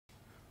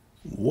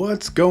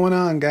What's going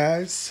on,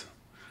 guys?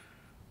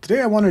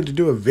 Today I wanted to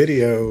do a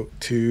video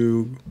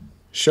to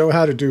show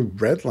how to do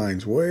red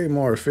lines way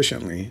more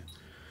efficiently.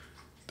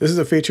 This is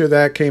a feature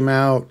that came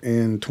out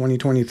in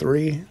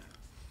 2023,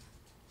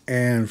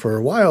 and for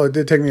a while it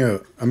did take me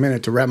a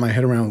minute to wrap my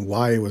head around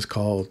why it was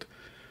called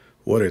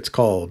what it's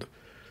called.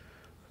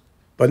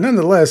 But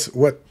nonetheless,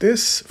 what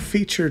this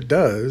feature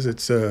does,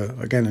 it's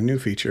again a new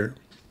feature,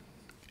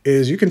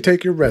 is you can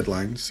take your red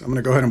lines. I'm going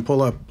to go ahead and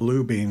pull up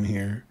Bluebeam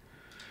here.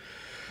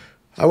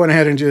 I went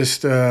ahead and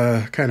just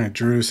kind of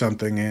drew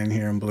something in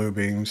here in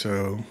Bluebeam.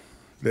 So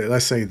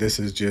let's say this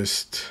is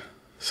just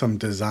some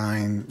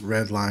design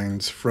red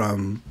lines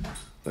from,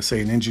 let's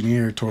say, an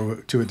engineer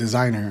to a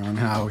designer on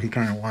how he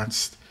kind of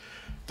wants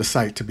the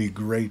site to be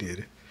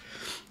graded.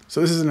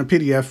 So this is in a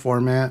PDF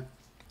format.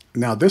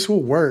 Now this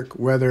will work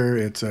whether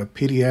it's a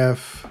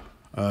PDF,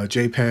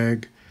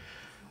 JPEG.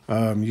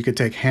 You could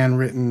take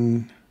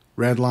handwritten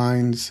red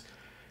lines.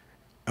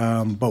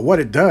 But what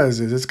it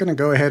does is it's going to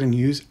go ahead and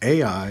use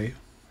AI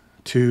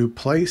to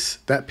place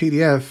that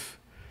PDF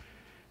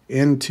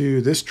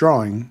into this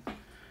drawing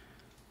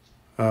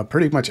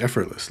pretty much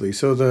effortlessly.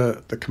 So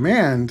the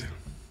command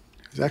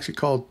is actually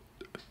called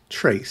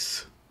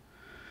trace.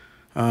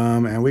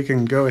 And we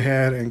can go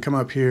ahead and come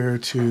up here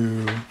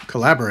to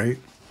collaborate.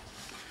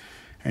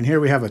 And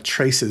here we have a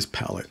traces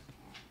palette.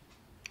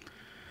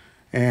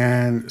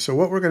 And so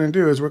what we're going to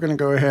do is we're going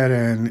to go ahead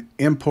and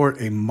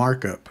import a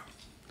markup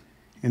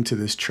into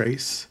this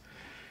trace.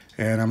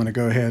 And I'm going to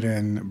go ahead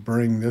and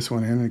bring this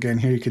one in. Again,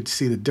 here you can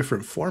see the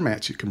different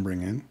formats you can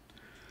bring in.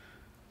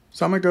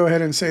 So I'm going to go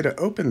ahead and say to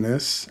open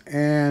this,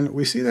 and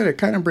we see that it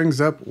kind of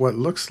brings up what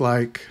looks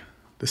like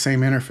the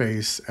same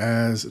interface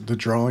as the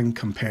drawing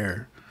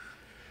compare.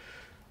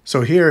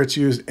 So here it's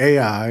used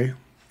AI,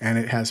 and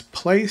it has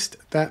placed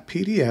that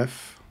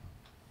PDF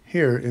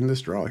here in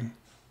this drawing.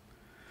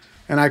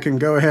 And I can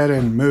go ahead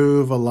and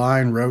move,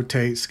 align,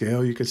 rotate,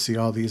 scale. You can see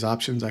all these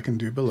options I can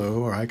do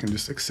below, or I can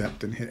just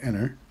accept and hit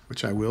enter,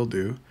 which I will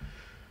do.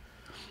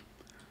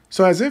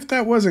 So as if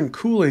that wasn't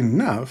cool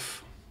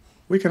enough,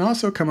 we can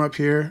also come up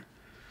here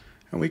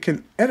and we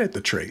can edit the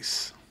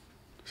trace.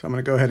 So I'm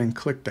going to go ahead and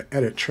click the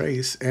edit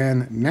trace.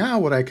 And now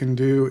what I can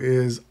do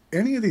is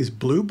any of these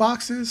blue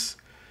boxes,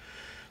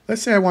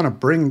 let's say I want to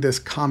bring this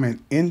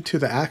comment into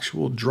the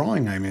actual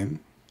drawing I'm in,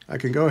 I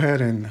can go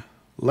ahead and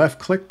left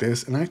click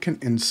this and I can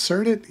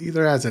insert it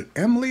either as an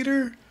M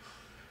leader,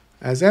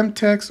 as M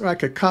text, or I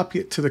could copy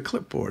it to the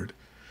clipboard.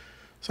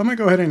 So I'm going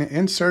to go ahead and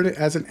insert it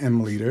as an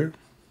M leader,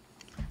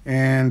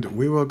 and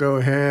we will go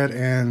ahead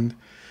and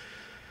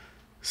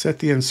set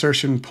the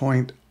insertion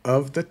point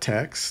of the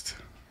text,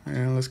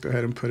 and let's go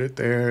ahead and put it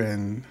there,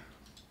 and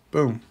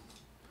boom.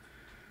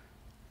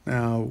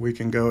 Now we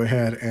can go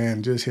ahead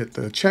and just hit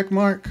the check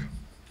mark,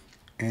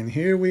 and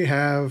here we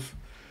have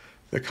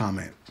the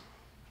comment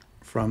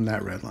from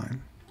that red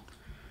line.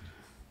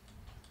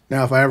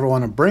 Now if I ever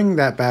want to bring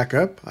that back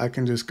up, I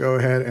can just go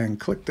ahead and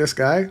click this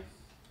guy,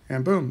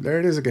 and boom, there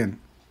it is again.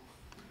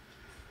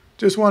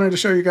 Just wanted to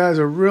show you guys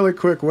a really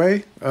quick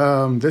way.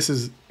 This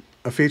is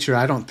a feature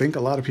I don't think a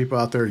lot of people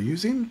out there are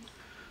using,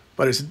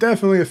 but it's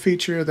definitely a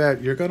feature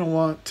that you're going to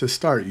want to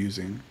start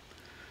using.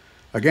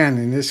 Again,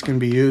 and this can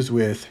be used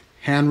with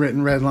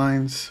handwritten red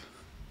lines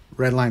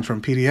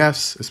from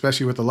PDFs,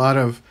 especially with a lot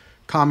of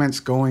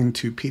comments going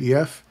to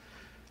PDF.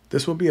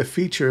 This will be a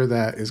feature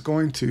that is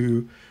going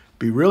to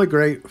be really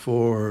great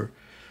for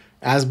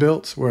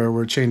as-built, where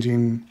we're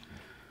changing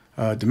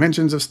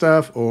dimensions of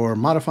stuff or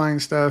modifying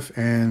stuff,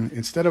 and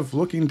instead of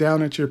looking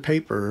down at your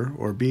paper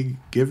or be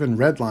given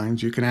red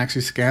lines, you can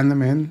actually scan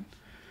them in,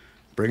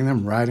 bring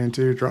them right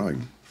into your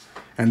drawing.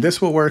 And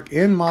this will work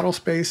in model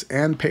space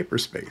and paper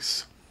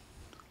space.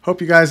 Hope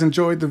you guys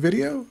enjoyed the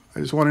video. I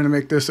just wanted to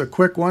make this a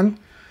quick one.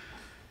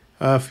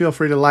 Feel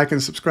free to like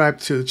and subscribe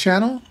to the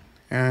channel,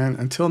 and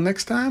until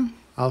next time,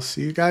 I'll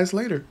see you guys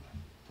later.